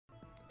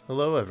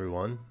Hello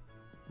everyone,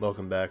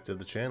 welcome back to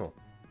the channel.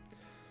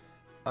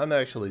 I'm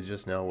actually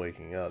just now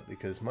waking up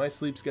because my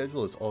sleep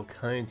schedule is all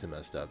kinds of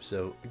messed up,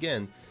 so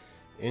again,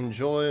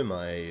 enjoy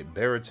my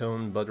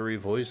baritone buttery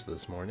voice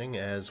this morning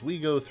as we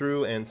go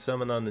through and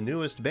summon on the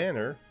newest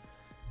banner,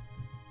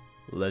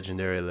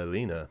 Legendary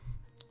Lilina,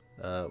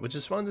 which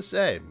is fun to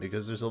say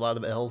because there's a lot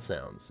of L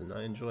sounds and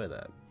I enjoy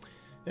that.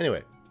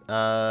 Anyway,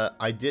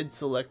 I did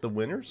select the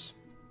winners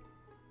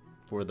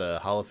for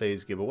the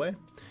Holophase giveaway.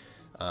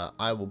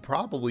 I will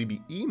probably be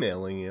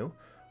emailing you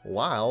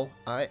while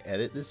I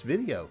edit this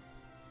video.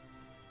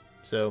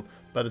 So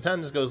by the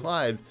time this goes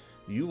live,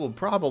 you will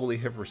probably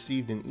have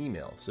received an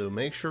email. So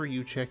make sure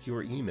you check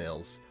your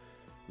emails,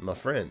 my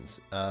friends.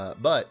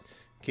 But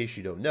in case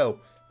you don't know,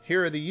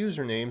 here are the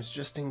usernames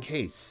just in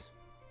case.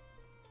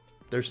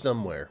 They're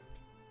somewhere.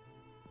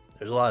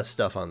 There's a lot of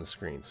stuff on the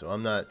screen, so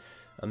I'm not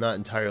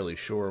entirely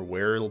sure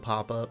where it'll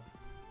pop up.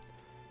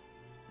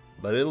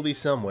 But it'll be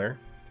somewhere.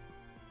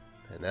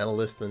 And that'll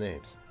list the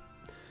names.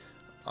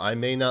 I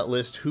may not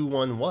list who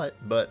won what,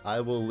 but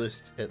I will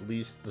list at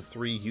least the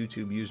 3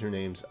 YouTube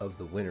usernames of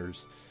the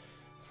winners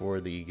for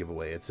the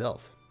giveaway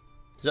itself.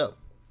 So,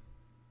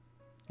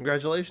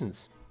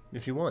 congratulations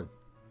if you won.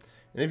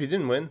 And if you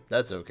didn't win,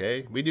 that's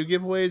okay. We do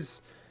giveaways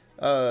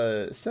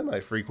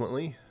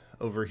semi-frequently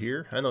over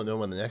here. I don't know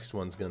when the next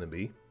one's going to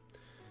be.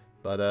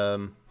 But,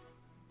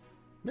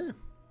 yeah.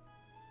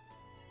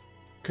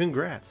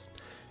 Congrats.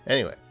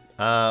 Anyway.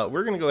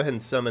 We're going to go ahead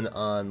and summon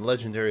on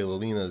Legendary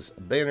Lilina's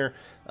banner.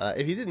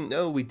 If you didn't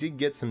know, we did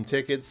get some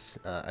tickets.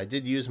 I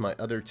did use my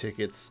other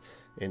tickets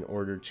in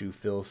order to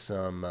fill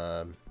some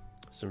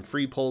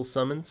free poll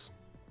summons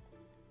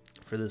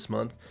for this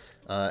month.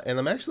 And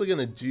I'm actually going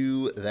to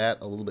do that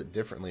a little bit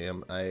differently.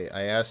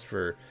 I asked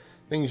for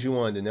things you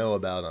wanted to know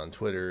about on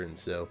Twitter, and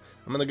so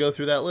I'm going to go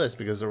through that list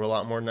because there were a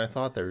lot more than I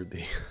thought there would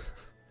be.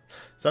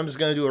 So I'm just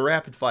going to do a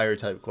rapid fire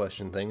type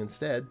question thing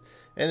instead,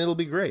 and it'll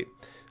be great.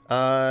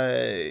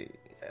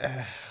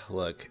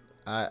 Look,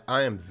 I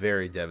am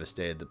very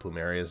devastated that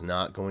Plumeria is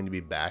not going to be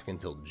back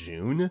until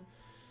June.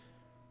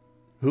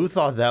 Who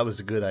thought that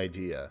was a good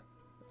idea?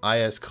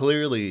 IS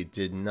clearly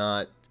did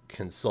not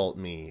consult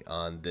me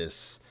on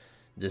this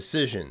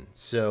decision.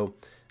 So,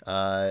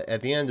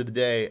 at the end of the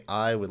day,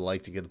 I would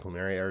like to get the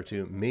Plumeria Era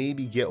 2.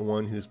 Maybe get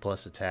one who's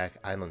plus attack.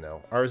 I don't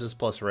know. Ours is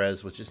plus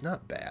res, which is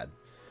not bad.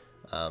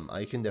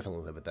 I can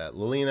definitely live with that.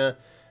 Lilina,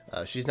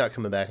 she's not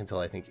coming back until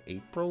I think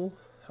April.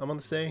 I'm going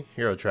to say.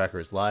 Hero Tracker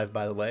is live,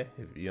 by the way.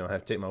 If you don't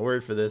have to take my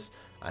word for this,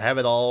 I have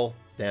it all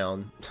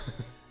down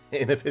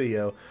in a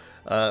video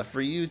for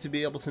you to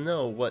be able to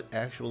know what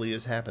actually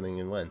is happening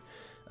and when.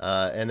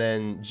 And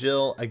then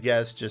Jill, I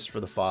guess, just for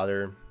the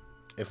fodder.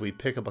 If we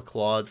pick up a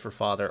Claude for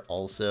fodder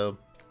also,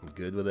 I'm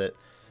good with it.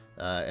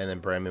 And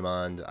then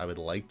Bramimond, I would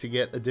like to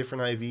get a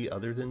different IV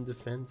other than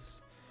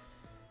defense.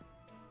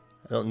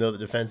 I don't know that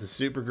defense is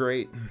super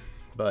great,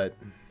 but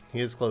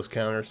he is close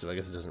counter, so I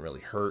guess it doesn't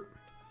really hurt.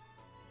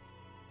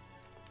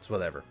 It's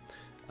whatever.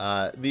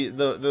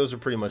 Those are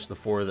pretty much the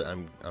 4 that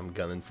I'm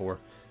gunning for,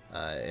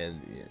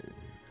 and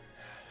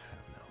I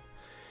don't know.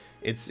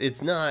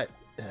 It's not.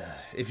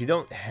 If you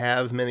don't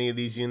have many of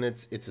these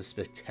units, it's a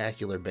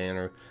spectacular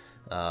banner.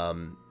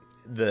 The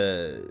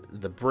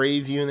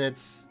brave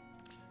units,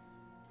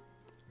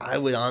 I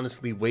would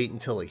honestly wait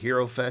until a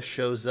Hero Fest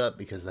shows up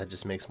because that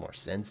just makes more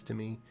sense to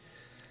me.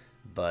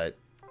 But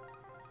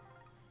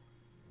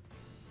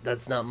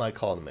that's not my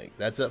call to make.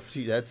 That's up to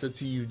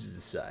you to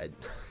decide.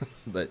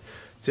 But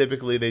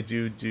typically they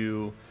do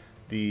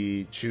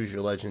the Choose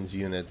Your Legends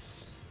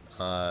units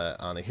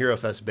on a Hero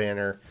Fest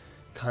banner,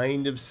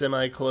 kind of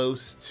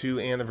semi-close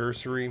to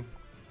Anniversary,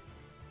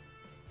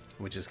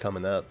 which is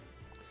coming up.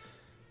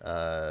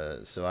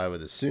 So I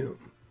would assume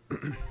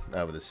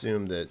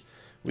that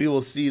we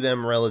will see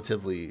them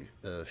relatively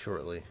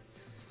shortly.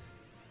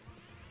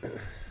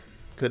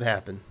 Could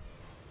happen.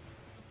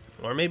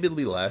 Or maybe it'll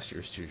be last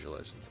year's Choose Your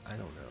Legends. I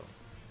don't know.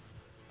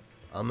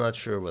 I'm not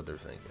sure what they're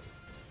thinking.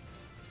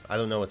 I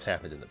don't know what's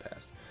happened in the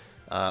past.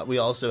 We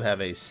also have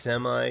a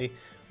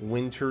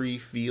semi-wintry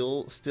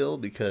feel still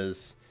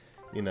because,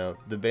 you know,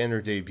 the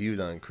banner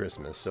debuted on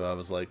Christmas. So I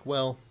was like,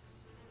 well,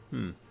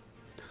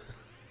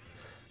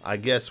 I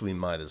guess we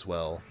might as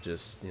well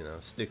just, you know,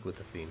 stick with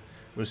the theme.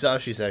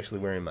 Musashi's actually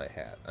wearing my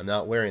hat. I'm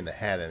not wearing the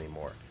hat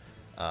anymore.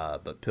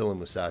 But Pill and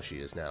Musashi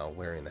is now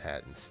wearing the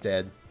hat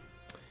instead.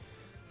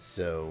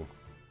 So,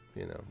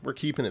 you know, we're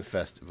keeping it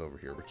festive over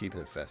here. We're keeping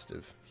it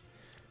festive.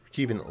 We're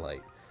keeping it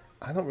light.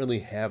 I don't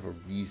really have a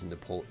reason to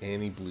pull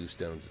any blue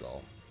stones at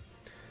all.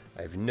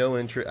 I have no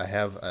interest. I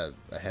have a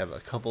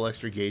couple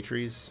extra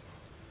Gatries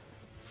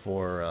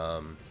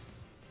for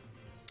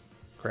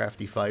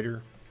Crafty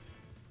Fighter.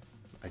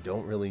 I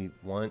don't really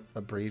want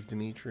a Brave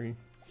Dimitri.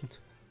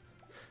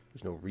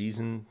 There's no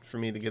reason for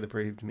me to get a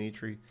Brave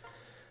Dimitri.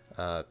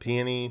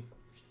 Peony.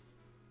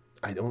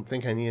 I don't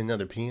think I need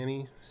another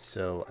Peony.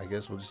 So I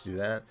guess we'll just do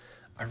that.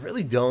 I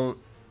really don't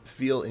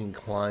feel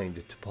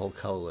inclined to pull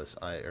colorless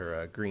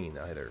or green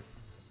either.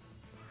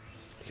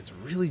 It's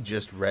really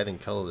just red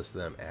and colorless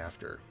them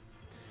after.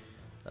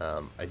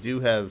 I do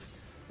have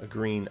a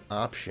green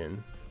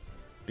option,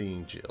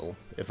 being Jill.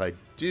 If I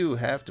do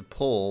have to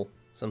pull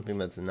something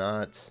that's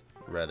not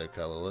rather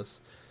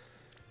colorless,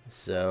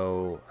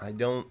 so I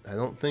don't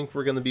think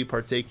we're going to be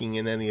partaking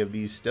in any of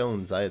these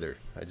stones either.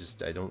 I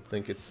don't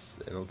think it's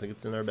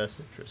in our best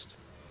interest.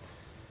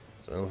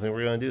 So I don't think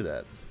we're going to do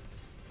that.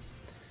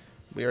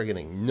 We are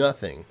getting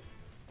nothing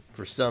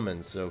for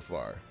summons so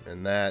far,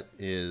 and that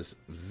is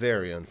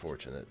very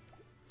unfortunate.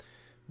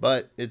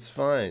 But it's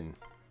fine,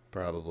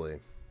 probably.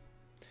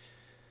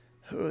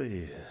 Oh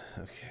yeah.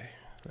 Okay.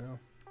 Well,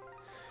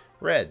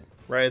 red,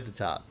 right at the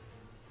top,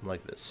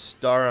 like the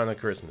star on a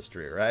Christmas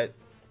tree, right?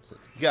 So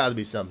it's got to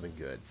be something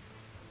good,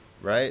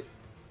 right?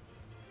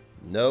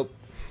 Nope.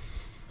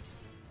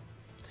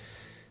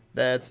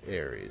 That's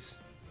Aries.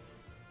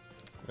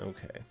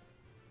 Okay.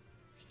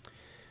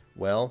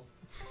 Well,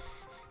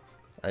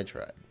 I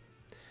tried.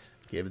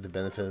 Gave it the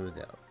benefit of the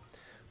doubt.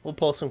 We'll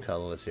pull some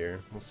colorless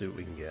here. We'll see what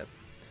we can get.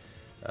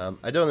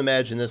 I don't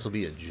imagine this will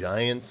be a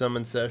giant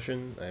summon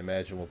session. I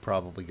imagine we'll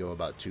probably go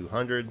about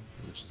 200,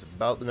 which is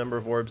about the number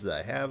of orbs that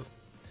I have.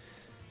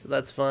 So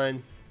that's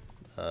fine.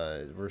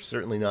 We're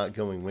certainly not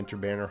going Winter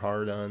Banner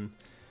hard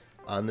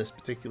on this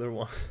particular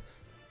one.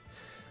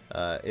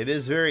 It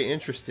is very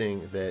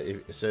interesting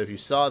that if you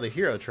saw the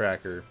hero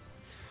tracker,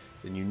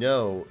 then you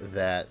know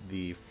that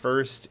the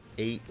first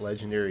 8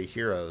 legendary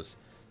heroes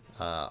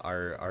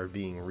are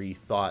being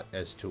rethought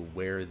as to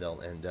where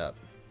they'll end up,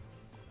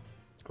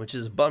 which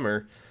is a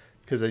bummer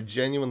because I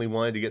genuinely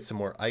wanted to get some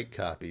more Ike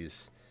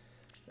copies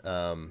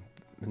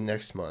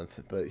next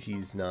month, but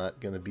he's not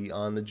going to be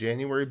on the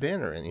January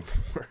banner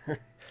anymore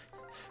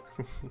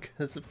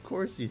because of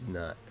course he's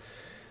not.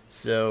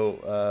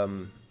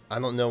 So I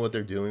don't know what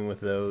they're doing with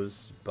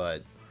those,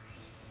 but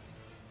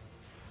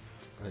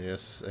I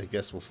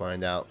guess we'll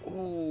find out.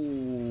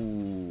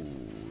 Ooh,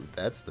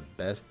 that's the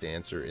best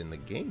dancer in the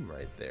game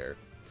right there.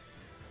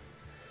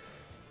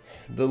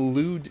 The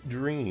Lewd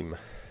Dream.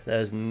 That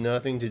has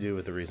nothing to do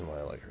with the reason why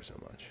I like her so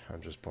much.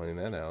 I'm just pointing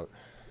that out.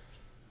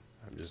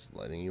 I'm just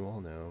letting you all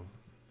know.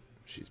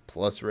 She's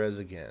plus res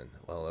again.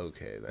 Well,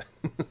 okay,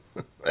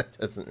 that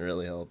doesn't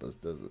really help us,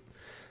 does it?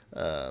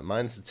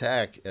 Minus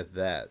attack at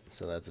that,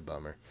 so that's a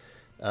bummer.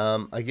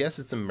 I guess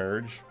it's a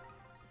merge.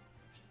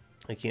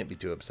 I can't be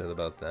too upset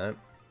about that.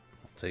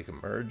 I'll take a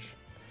merge.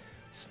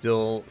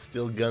 Still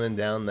gunning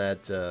down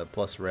that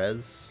plus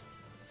res,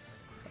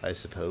 I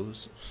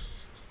suppose.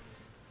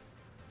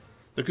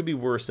 There could be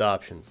worse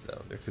options,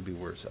 though. There could be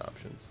worse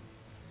options.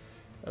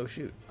 Oh,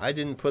 shoot. I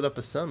didn't put up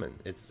a summon.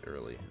 It's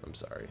early. I'm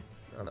sorry.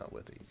 I'm not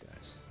with it, you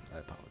guys. I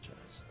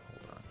apologize.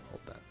 Hold on.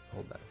 Hold that.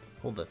 Hold that.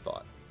 Hold that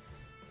thought.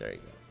 There you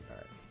go. All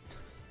right.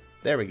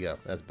 There we go.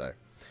 That's better.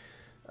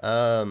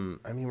 I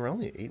mean, we're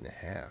only at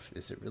 8.5.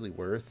 Is it really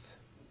worth?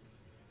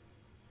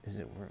 Is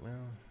it worth?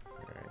 Well,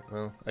 all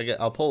right. Well,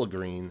 I'll pull a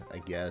green, I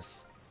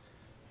guess.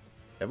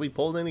 Have we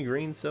pulled any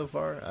greens so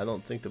far? I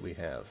don't think that we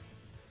have.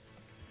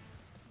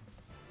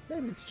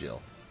 Maybe it's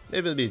Jill.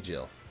 Maybe it'll be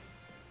Jill.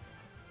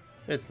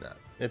 It's not.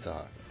 It's a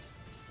Hawkeye.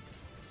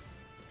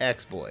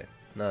 Ex-boy,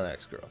 not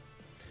ex-girl.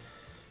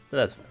 But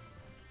that's fine.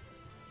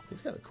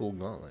 He's got a cool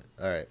gauntlet.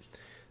 Alright.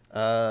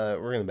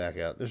 We're going to back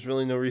out. There's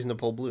really no reason to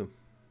pull blue.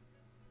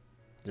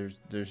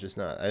 There's just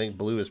not. I think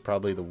blue is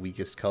probably the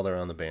weakest color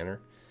on the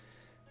banner.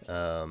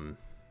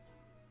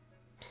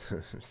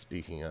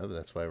 Speaking of,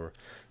 that's why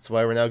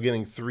we're now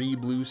getting 3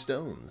 blue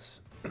stones.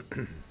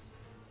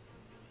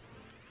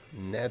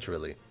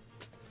 Naturally.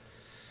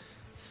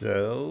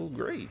 So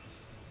great.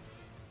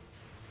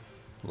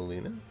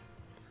 Lilina.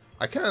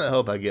 I kind of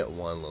hope I get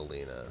one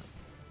Lilina,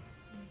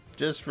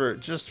 just for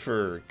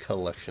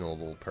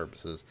collectionable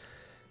purposes.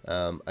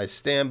 I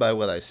stand by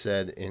what I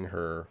said in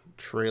her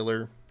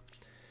trailer.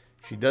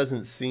 She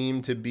doesn't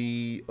seem to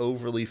be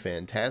overly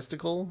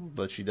fantastical,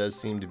 but she does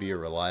seem to be a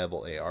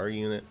reliable AR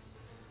unit.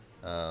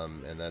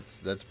 And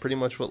that's pretty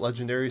much what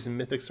legendaries and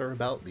mythics are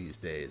about these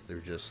days.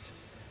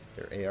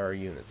 They're AR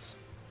units.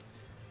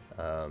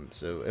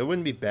 So it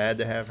wouldn't be bad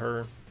to have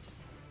her.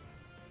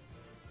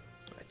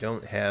 I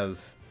don't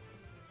have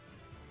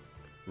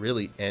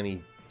really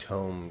any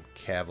Tome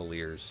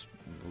Cavaliers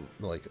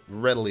like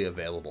readily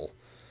available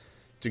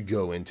to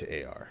go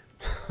into AR,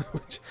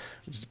 which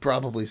is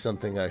probably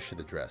something I should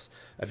address.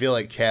 I feel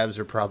like Cavs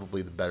are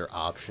probably the better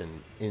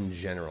option in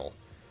general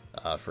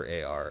for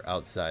AR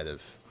outside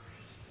of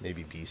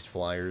maybe Beast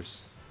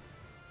Flyers.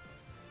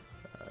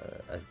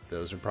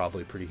 Those are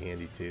probably pretty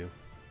handy too.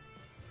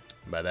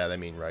 By that I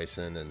mean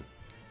Ryson and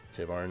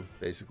Tivarn,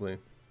 basically.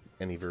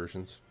 Any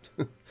versions.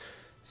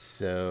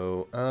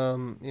 So,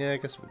 yeah, I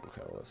guess we'll go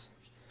colorless.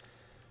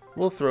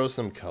 We'll throw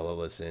some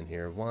colorless in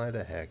here. Why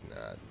the heck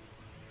not?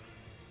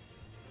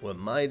 Well,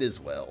 might as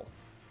well.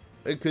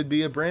 It could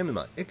be a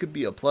Bramimon. It could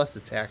be a plus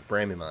attack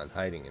Bramimon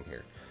hiding in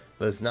here.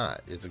 But it's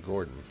not. It's a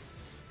Gordon.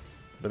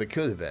 But it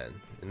could have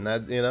been. And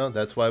that, you know,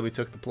 that's why we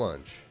took the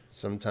plunge.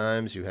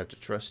 Sometimes you have to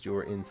trust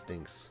your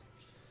instincts.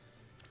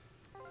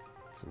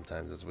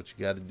 Sometimes that's what you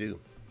got to do.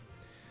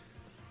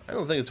 I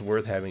don't think it's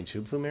worth having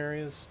 2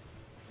 Plumerias,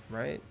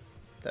 right?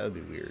 That would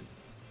be weird,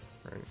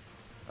 right?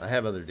 I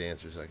have other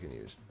dancers I can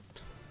use.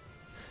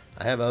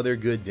 I have other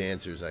good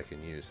dancers I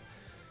can use.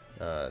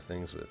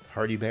 Things with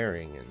hardy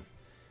bearing and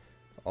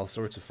all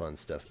sorts of fun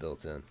stuff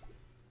built in.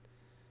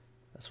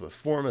 That's what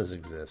formas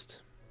exist.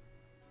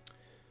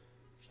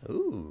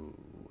 Ooh,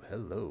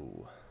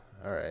 hello.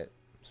 Alright,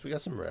 so we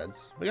got some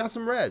reds. We got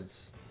some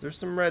reds. There's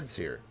some reds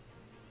here.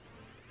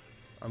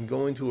 I'm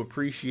going to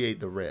appreciate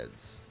the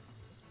reds.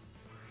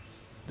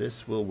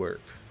 This will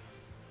work.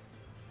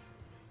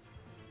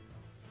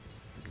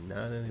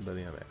 Not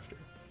anybody I'm after.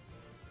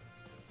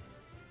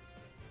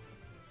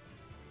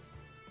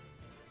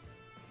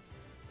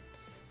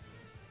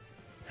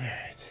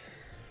 Alright.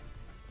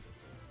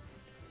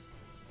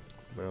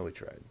 Well, we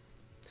tried.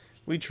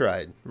 We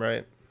tried,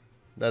 right?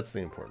 That's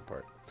the important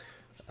part.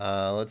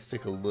 Let's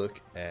take a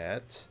look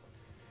at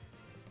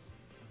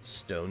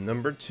stone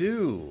number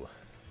 2.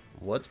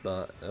 What's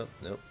oh,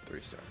 nope,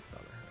 3-star.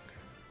 Bummer. Okay,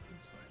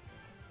 that's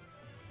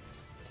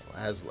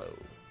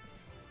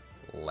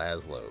fine.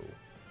 Laszlo.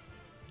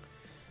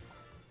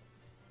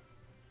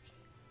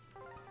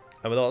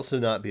 I would also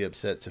not be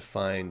upset to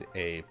find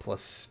a plus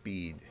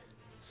speed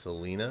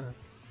Selena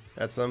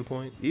at some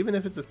point, even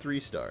if it's a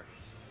 3-star.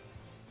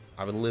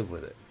 I would live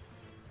with it.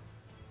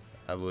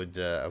 I would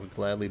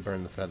gladly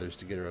burn the feathers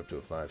to get her up to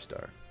a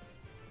 5-star.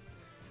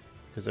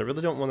 Because I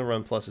really don't want to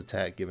run plus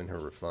attack given her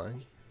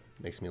refine.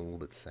 Makes me a little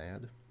bit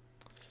sad.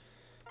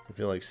 I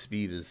feel like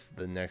speed is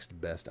the next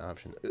best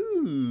option.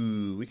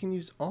 Ooh, we can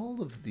use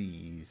all of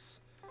these.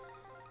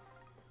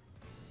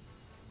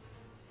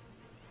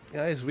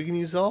 Guys, we can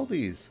use all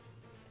these.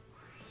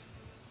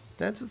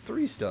 That's a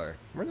 3-star.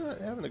 We're not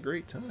having a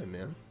great time,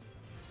 man.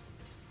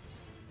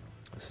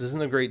 This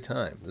isn't a great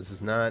time. This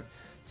is not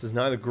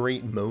a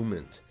great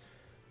moment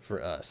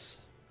for us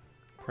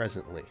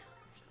presently.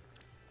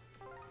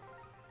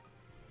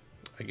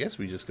 I guess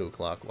we just go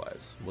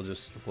clockwise. We'll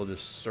just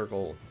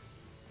circle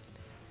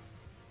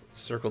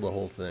the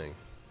whole thing.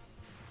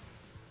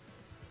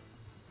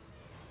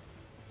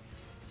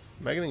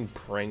 Am I getting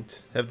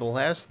pranked? Have the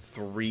last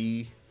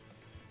 3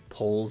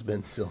 polls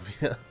been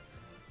Sylvia?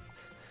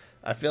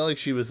 I feel like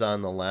she was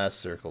on the last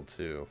circle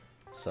too,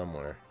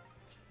 somewhere.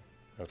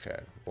 Okay,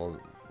 well,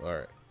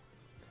 alright.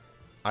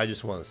 I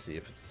just want to see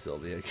if it's a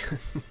Sylvia again.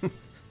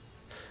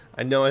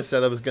 I know I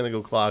said I was going to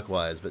go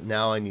clockwise, but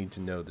now I need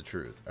to know the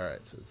truth.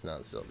 Alright, so it's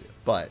not a Sylvia.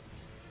 But,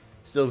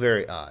 still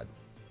very odd.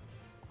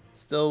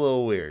 Still a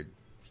little weird.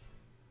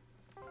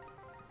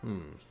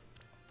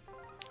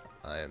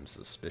 I am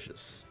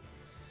suspicious.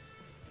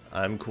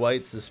 I'm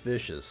quite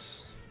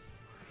suspicious.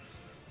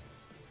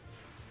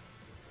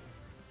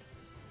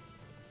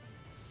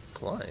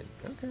 Klein.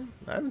 Okay.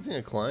 I haven't seen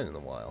a Klein in a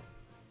while.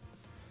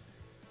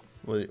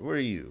 What are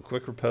you?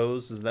 Quick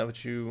Repose? Is that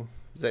what you...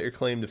 Is that your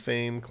claim to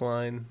fame,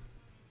 Klein?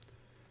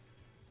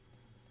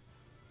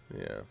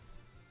 Yeah.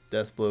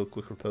 Death Blow,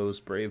 Quick Repose,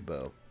 Brave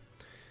Bow.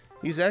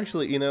 He's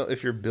actually, you know,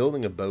 if you're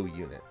building a bow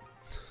unit,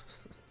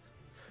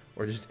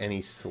 or just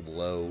any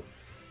slow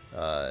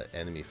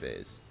enemy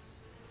phase,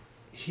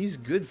 he's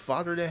good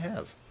fodder to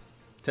have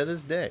to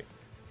this day.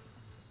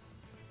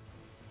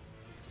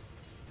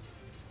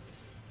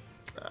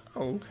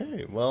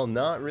 Okay, well,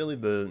 not really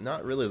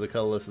the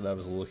colorless that I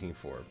was looking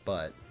for,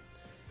 but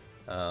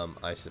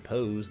I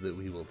suppose that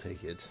we will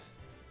take it.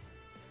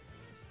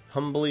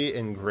 Humbly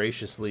and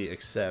graciously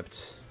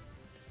accept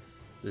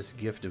this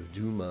gift of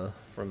Duma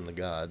from the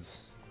gods,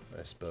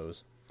 I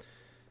suppose.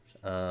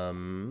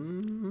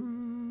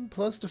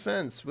 Plus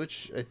defense,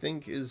 which I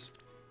think is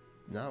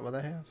not what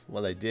I have.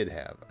 What I did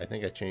have. I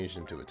think I changed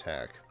him to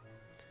attack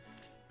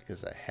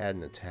because I had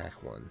an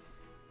attack one,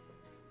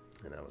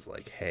 and I was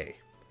like, hey,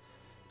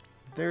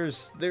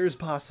 there's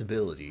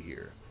possibility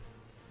here,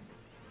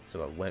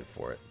 so I went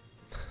for it.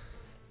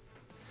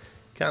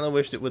 Kind of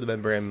wished it would have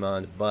been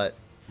Bramond, but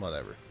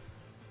whatever.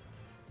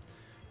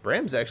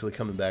 Bram's actually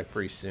coming back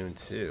pretty soon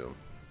too.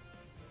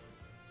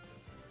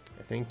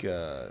 I think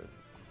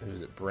who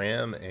is it?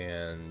 Bram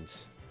and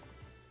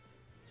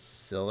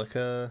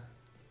Silica,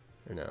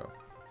 or no?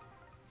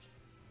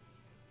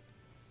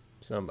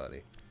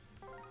 Somebody.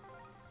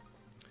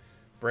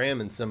 Bram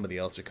and somebody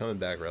else are coming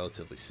back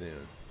relatively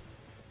soon.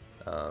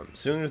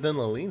 Sooner than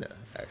Lilina,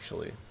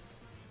 actually,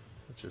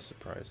 which is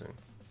surprising.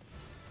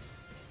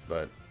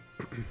 But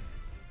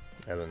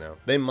I don't know.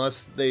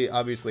 They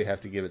obviously have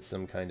to give it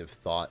some kind of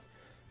thought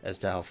as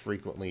to how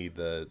frequently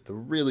the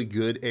really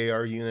good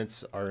AR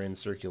units are in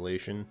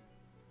circulation.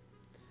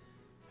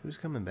 Who's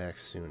coming back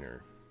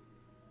sooner?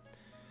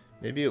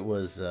 Maybe it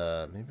was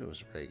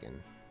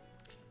Reagan.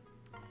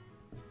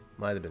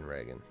 Might have been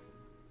Reagan.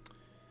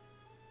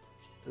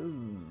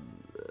 Ooh.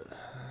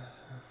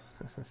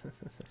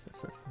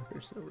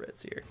 There's no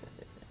reds here.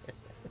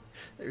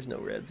 There's no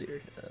reds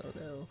here. Oh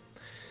no.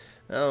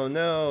 Oh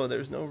no,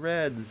 there's no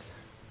reds.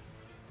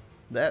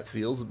 That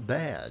feels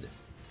bad.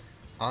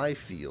 I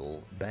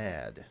feel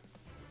bad.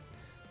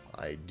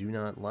 I do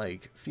not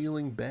like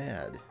feeling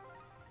bad.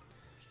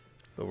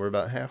 But we're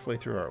about halfway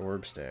through our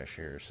orb stash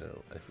here,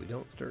 so if we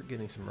don't start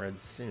getting some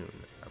reds soon,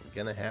 I'm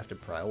gonna have to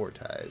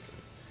prioritize.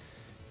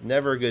 It's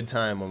never a good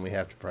time when we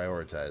have to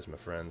prioritize, my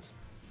friends.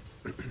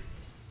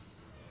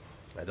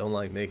 I don't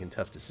like making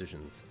tough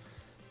decisions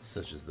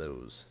such as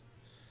those.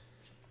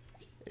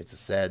 It's a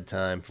sad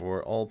time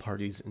for all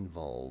parties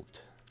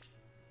involved.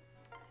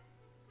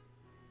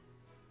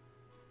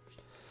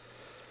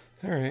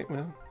 Alright,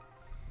 well.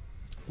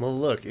 Well,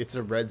 look, it's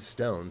a red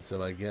stone,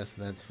 so I guess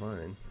that's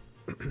fine.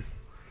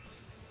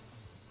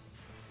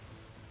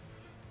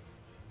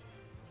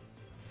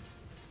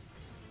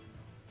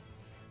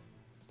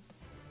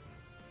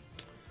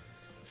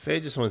 Faye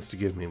just wants to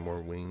give me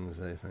more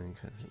wings, I think.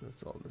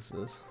 That's all this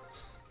is.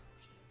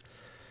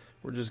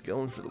 We're just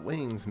going for the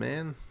wings,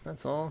 man.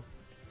 That's all.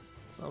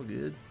 It's all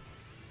good.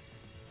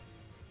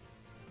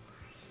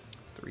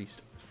 3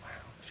 stars. Wow.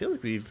 I feel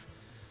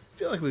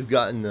like we've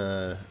gotten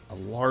a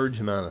large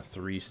amount of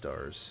 3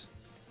 stars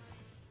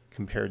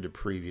compared to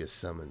previous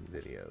summon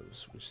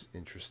videos, which is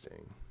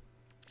interesting.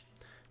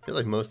 I feel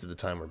like most of the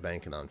time we're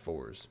banking on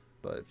 4s,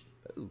 but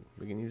ooh,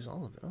 we can use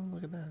all of it. Oh,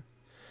 look at that.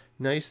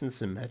 Nice and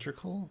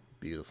symmetrical.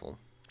 Beautiful.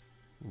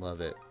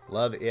 Love it.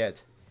 Love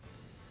it.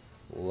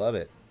 Love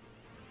it.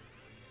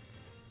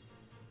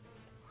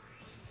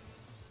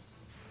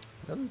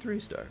 Another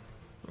 3-star.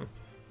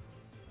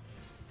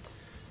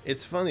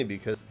 It's funny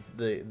because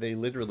they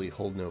literally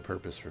hold no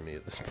purpose for me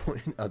at this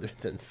point other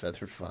than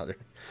feather fodder.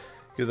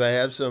 Because I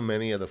have so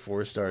many of the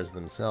 4 stars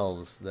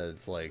themselves that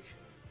it's like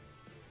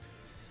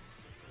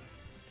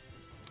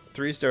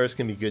 3 stars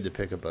can be good to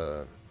pick up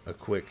a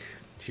quick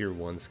tier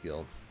 1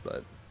 skill,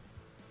 but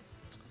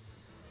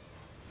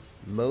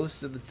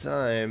most of the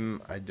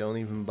time I don't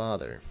even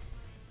bother,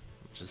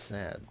 which is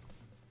sad.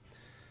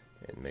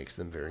 It makes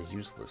them very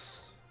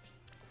useless.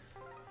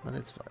 But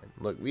it's fine.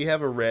 Look, we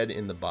have a red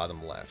in the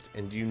bottom left.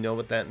 And do you know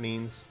what that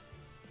means?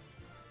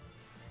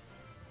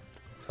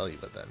 I'll tell you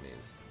what that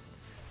means.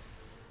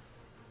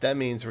 That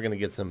means we're going to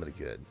get somebody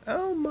good.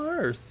 Oh,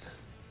 Marth.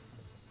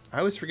 I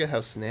always forget how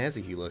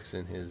snazzy he looks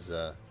in his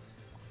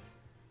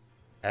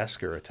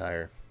Asker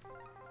attire.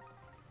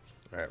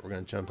 Alright, we're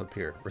going to jump up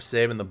here. We're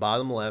saving the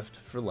bottom left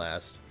for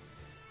last.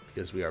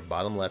 Because we are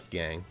bottom left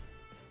gang.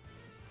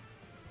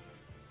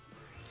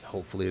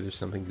 Hopefully there's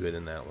something good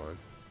in that one.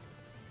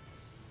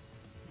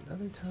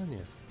 Another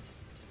Tanya.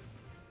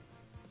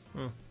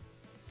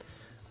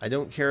 I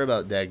don't care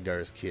about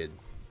Dagdar's kid.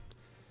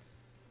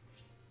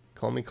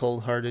 Call me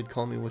cold-hearted,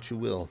 call me what you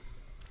will.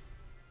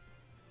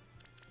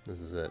 This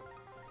is it.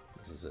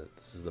 This is it.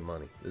 This is the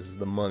money. This is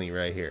the money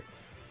right here.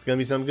 It's gonna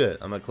be something good.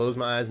 I'm gonna close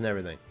my eyes and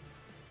everything.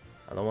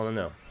 I don't want to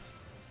know.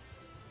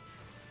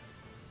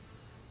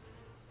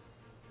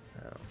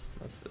 Oh,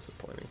 that's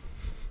disappointing.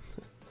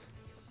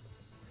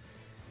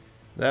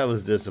 That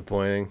was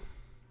disappointing.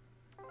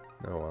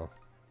 Oh well.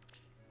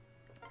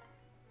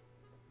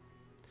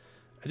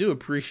 I do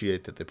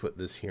appreciate that they put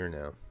this here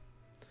now.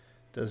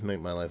 It does make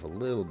my life a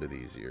little bit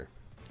easier.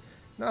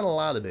 Not a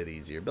lot of bit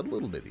easier, but a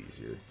little bit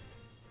easier.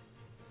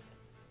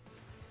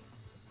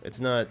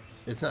 It's not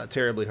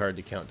terribly hard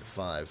to count to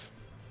 5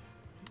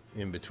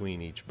 in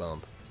between each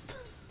bump.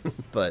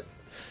 But,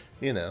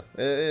 you know,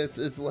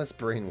 it's less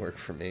brain work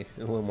for me. A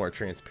little more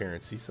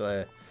transparency,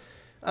 so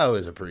I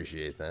always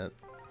appreciate that.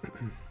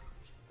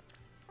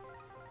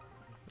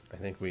 I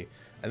think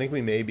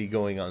we may be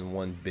going on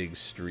one big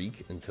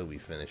streak until we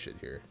finish it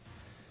here.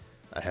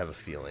 I have a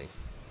feeling.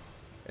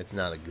 It's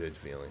not a good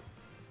feeling.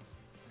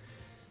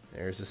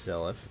 There's a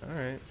Seliph.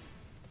 Alright.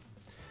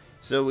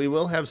 So we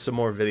will have some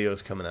more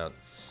videos coming out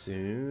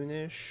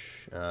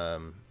soonish.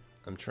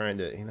 I'm trying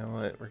to, you know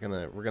what,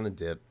 we're gonna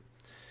dip.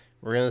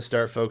 We're gonna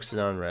start focusing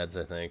on reds,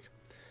 I think.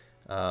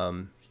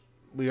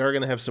 We are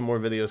gonna have some more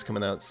videos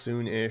coming out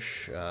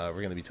soonish.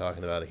 We're gonna be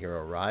talking about A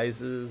Hero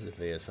Rises, if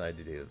they decide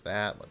to do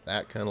that, what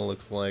that kind of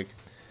looks like.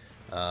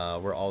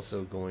 We're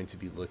also going to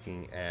be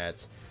looking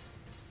at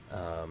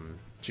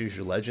Choose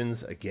Your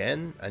Legends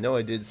again. I know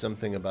I did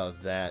something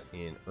about that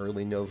in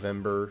early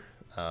November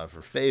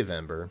for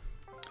Favember,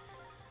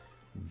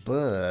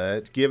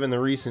 but given the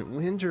recent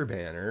winter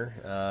banner,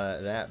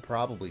 that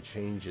probably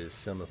changes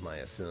some of my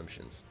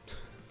assumptions.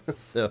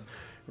 So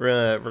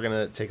we're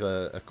gonna take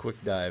a quick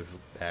dive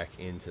back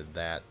into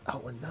that.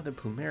 Oh, another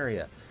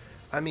Plumeria.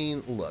 I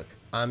mean, look,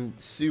 I'm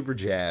super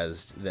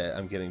jazzed that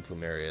I'm getting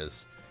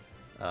Plumerias.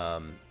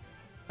 I'm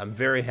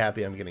very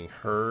happy I'm getting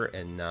her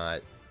and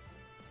not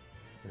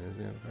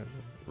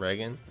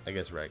Regan. I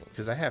guess Regan,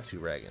 because I have 2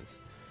 Regans.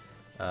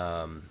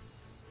 I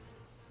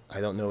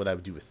don't know what I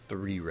would do with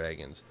 3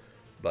 Regans,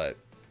 but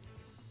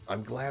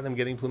I'm glad I'm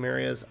getting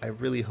Plumerias. I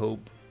really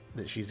hope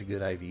that she's a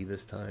good IV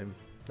this time.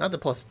 Not the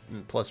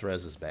plus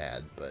res is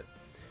bad, but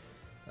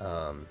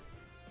I'm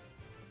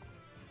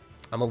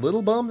a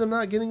little bummed I'm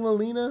not getting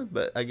Lilina,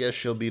 but I guess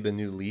she'll be the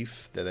new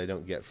Leaf that I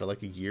don't get for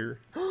like a year.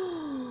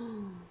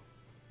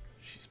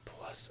 She's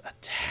plus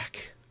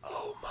attack.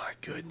 Oh my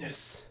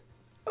goodness.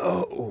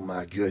 Oh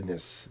my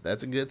goodness.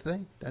 That's a good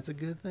thing. That's a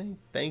good thing.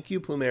 Thank you,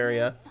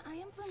 Plumeria.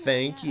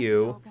 Thank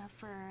you.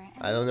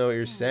 I don't know what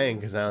you're saying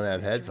because I don't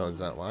have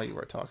headphones on. Wow, you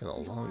were talking a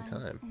long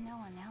time. No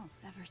one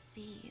else ever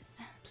sees.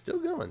 Still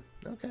going.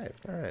 Okay.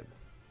 All right.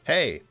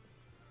 Hey.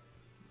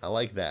 I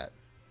like that.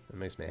 That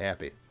makes me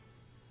happy.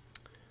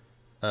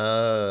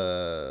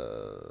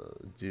 Do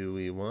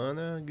we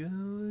wanna go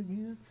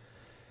again?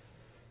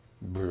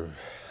 Brr.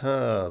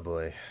 Oh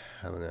boy,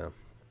 I don't know.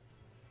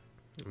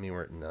 I mean,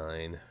 we're at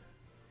 9.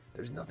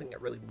 There's nothing I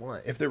really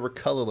want. If they were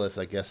colorless,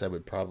 I guess I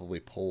would probably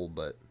pull,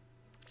 but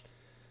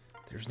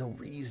there's no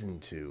reason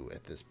to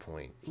at this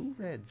point. Ooh,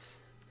 reds.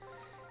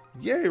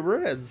 Yay,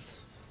 reds!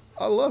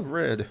 I love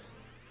red.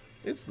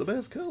 It's the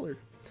best color.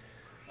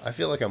 I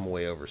feel like I'm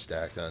way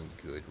overstacked on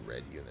good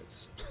red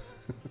units.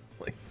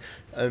 Like,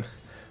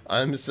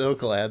 I'm so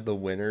glad the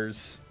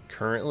winners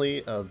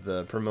currently of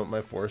the promote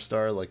my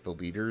 4-star, like the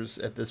leaders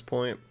at this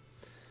point,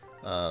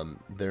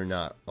 they're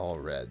not all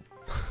red.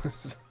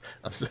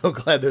 I'm so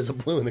glad there's a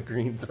blue and a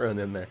green thrown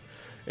in there,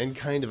 and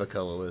kind of a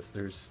colorless.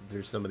 There's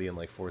somebody in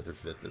like 4th or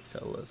 5th that's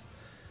colorless.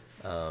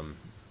 I'm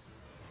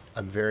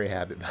very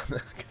happy about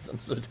that because I'm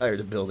so tired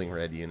of building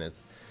red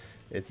units.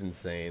 It's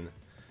insane.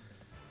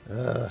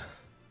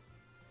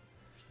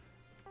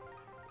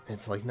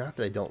 It's like, not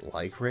that I don't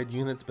like red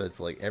units, but it's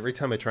like every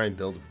time I try and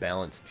build a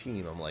balanced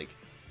team, I'm like,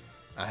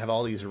 I have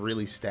all these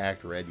really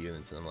stacked red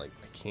units, and I'm like,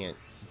 I can't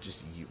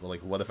just use,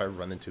 like, what if I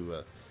run into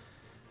a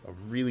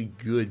really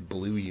good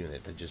blue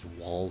unit that just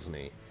walls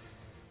me?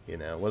 You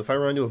know, what if I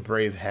run into a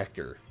Brave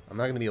Hector? I'm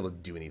not going to be able to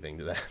do anything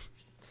to that.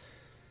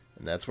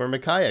 And that's where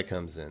Micaiah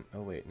comes in.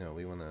 Oh, wait, no,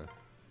 we want to...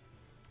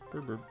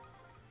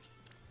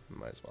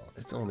 Might as well.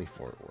 It's only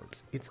 4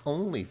 orbs. It's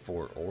only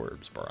 4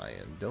 orbs,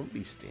 Brian. Don't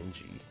be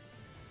stingy.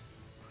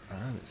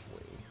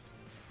 Honestly.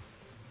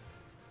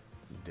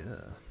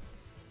 Duh.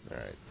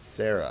 Alright,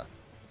 Sarah.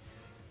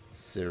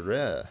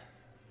 Sarah.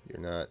 You're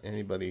not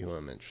anybody who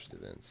I'm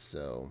interested in,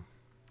 so...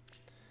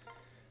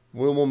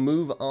 we'll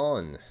move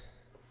on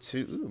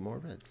to... Ooh, more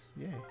reds.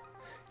 Yay.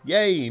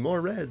 Yay, more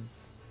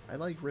reds. I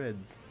like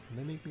reds.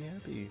 They make me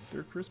happy.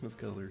 They're Christmas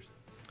colors.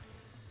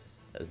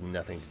 That has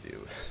nothing to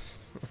do.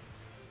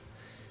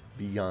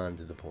 Beyond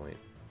the point.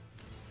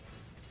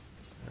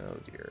 Oh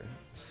dear.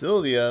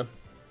 Sylvia.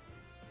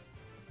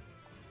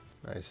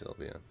 Hi,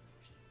 Sylvia.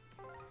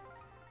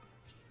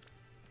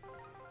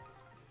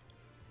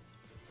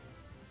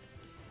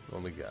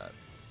 What we got?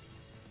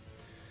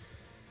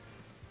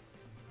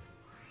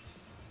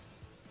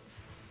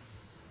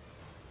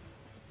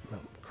 Oh,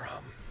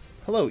 Crom.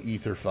 Hello,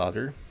 Ether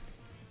Fodder.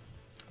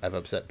 I've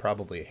upset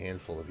probably a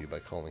handful of you by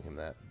calling him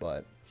that,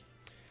 but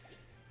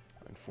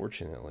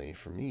unfortunately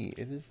for me,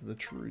 it is the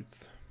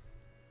truth.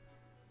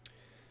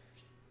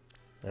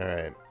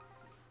 Alright.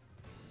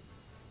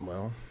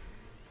 Well,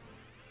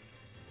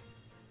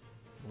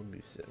 what will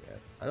be sitting at?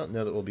 I don't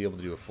know that we'll be able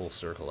to do a full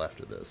circle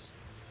after this.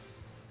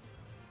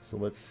 So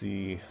let's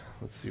see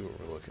what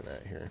we're looking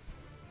at here.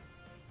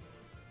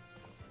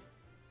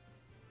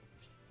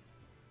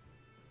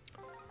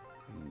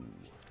 Ooh.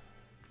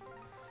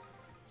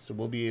 So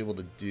we'll be able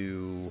to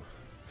do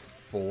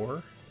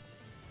 4.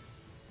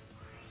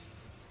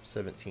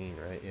 17,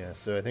 right? Yeah,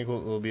 so I think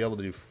we'll be able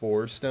to do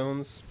 4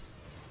 stones.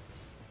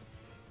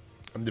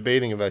 I'm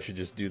debating if I should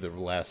just do the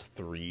last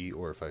 3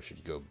 or if I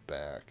should go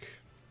back.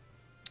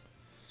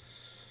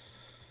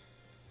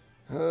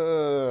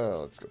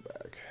 Let's go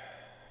back.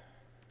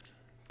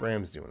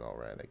 Bram's doing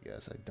alright, I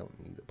guess. I don't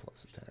need a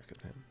plus attack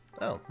of him.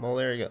 Oh, well,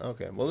 there you go.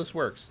 Okay, well, this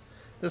works.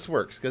 This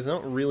works, because I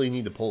don't really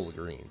need to pull the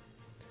green.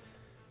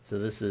 So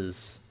this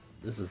is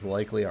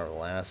likely our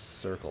last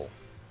circle.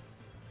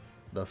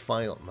 The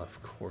final...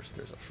 Of course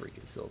there's a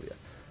freaking Sylvia.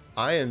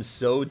 I am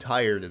so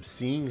tired of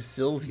seeing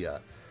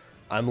Sylvia.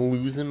 I'm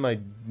losing my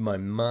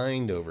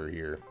mind over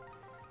here.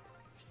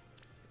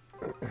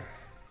 And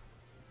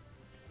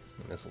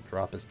this will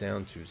drop us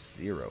down to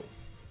 0.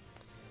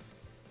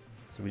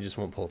 So we just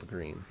won't pull the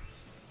green.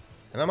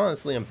 And I'm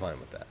fine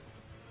with that.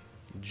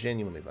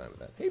 Genuinely fine with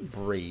that. Hey,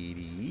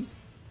 Brady.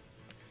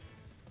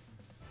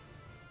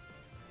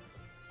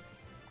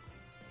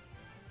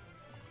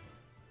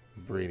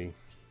 Brady.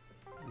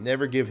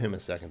 Never give him a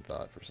second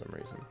thought for some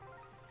reason.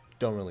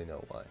 Don't really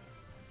know why.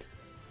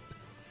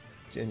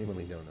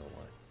 Genuinely don't know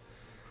why.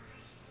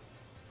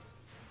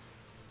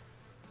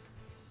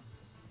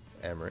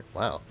 Amaranth.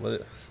 Wow.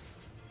 What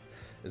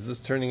is this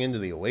turning into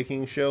the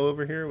Awakening show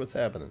over here? What's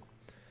happening?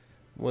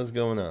 What's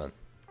going on?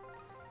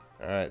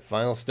 Alright,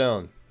 final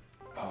stone.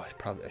 Oh, I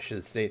should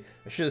have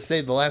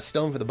saved the last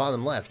stone for the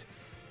bottom left.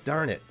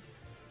 Darn it.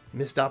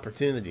 Missed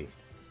opportunity.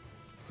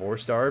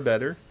 4-star or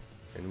better.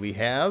 And we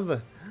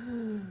have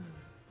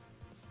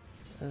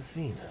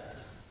Athena.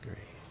 Great.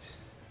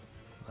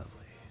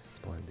 Lovely.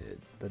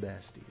 Splendid. The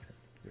best even.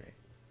 Great.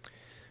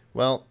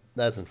 Well,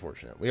 that's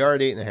unfortunate. We are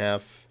at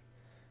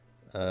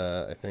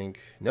 8.5. I think.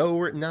 No,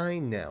 we're at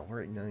 9 now.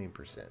 We're at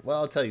 9%. Well,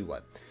 I'll tell you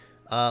what.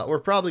 We're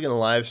probably going to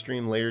live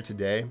stream later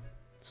today.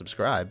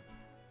 Subscribe.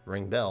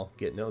 Ring bell.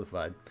 Get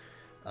notified.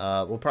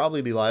 We'll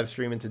probably be live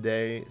streaming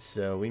today,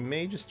 so we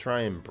may just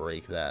try and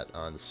break that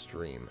on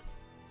stream.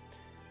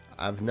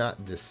 I've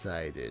not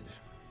decided.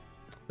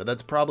 But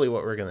that's probably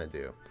what we're going to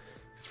do.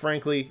 Because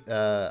frankly,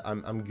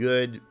 I'm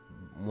good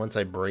once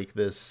I break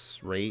this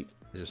rate,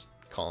 just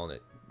calling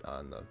it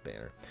on the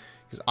banner.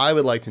 Because I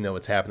would like to know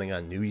what's happening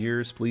on New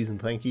Year's, please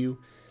and thank you.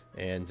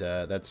 And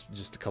that's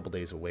just a couple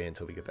days away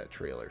until we get that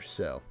trailer.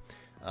 So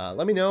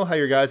let me know how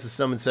your guys'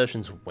 summon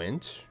sessions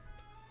went.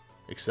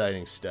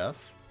 Exciting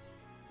stuff.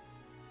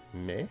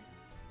 Me?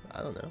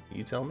 I don't know.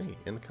 You tell me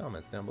in the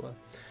comments down below.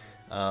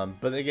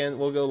 But again,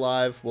 we'll go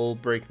live. We'll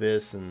break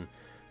this and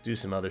do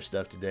some other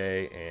stuff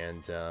today.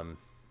 And it'll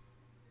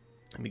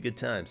be good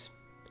times.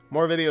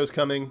 More videos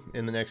coming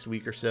in the next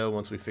week or so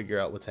once we figure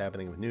out what's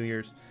happening with New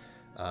Year's.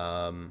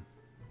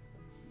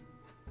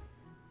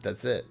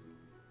 That's it.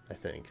 I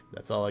think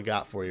that's all I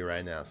got for you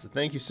right now. So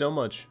thank you so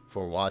much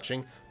for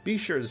watching. Be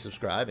sure to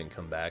subscribe and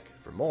come back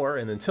for more.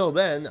 And until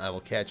then, I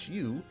will catch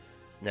you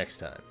next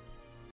time.